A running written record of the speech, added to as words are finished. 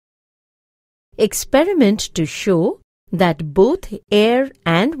experiment to show that both air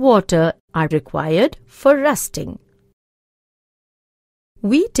and water are required for rusting.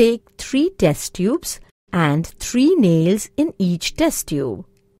 We take 3 test tubes and 3 nails in each test tube.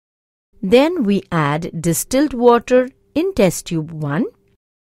 Then we add distilled water in test tube 1.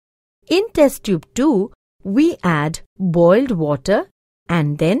 In test tube 2, we add boiled water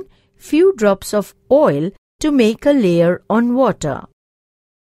and then few drops of oil to make a layer on water.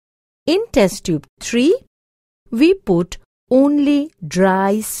 In test tube 3, we put only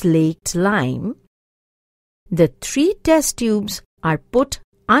dry slaked lime. The 3 test tubes are put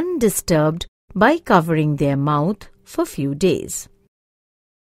undisturbed by covering their mouth for few days.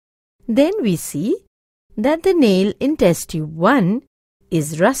 Then we see that the nail in test tube 1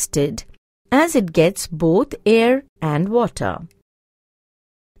 is rusted as it gets both air and water.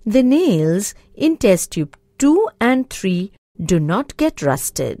 The nails in test tube 2 and 3 do not get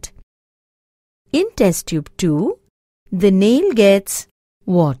rusted. In test tube 2, the nail gets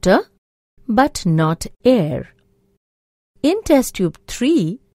water but not air. In test tube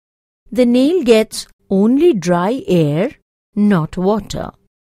 3, the nail gets only dry air, not water.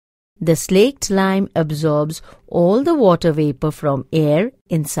 The slaked lime absorbs all the water vapor from air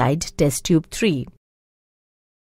inside test tube 3.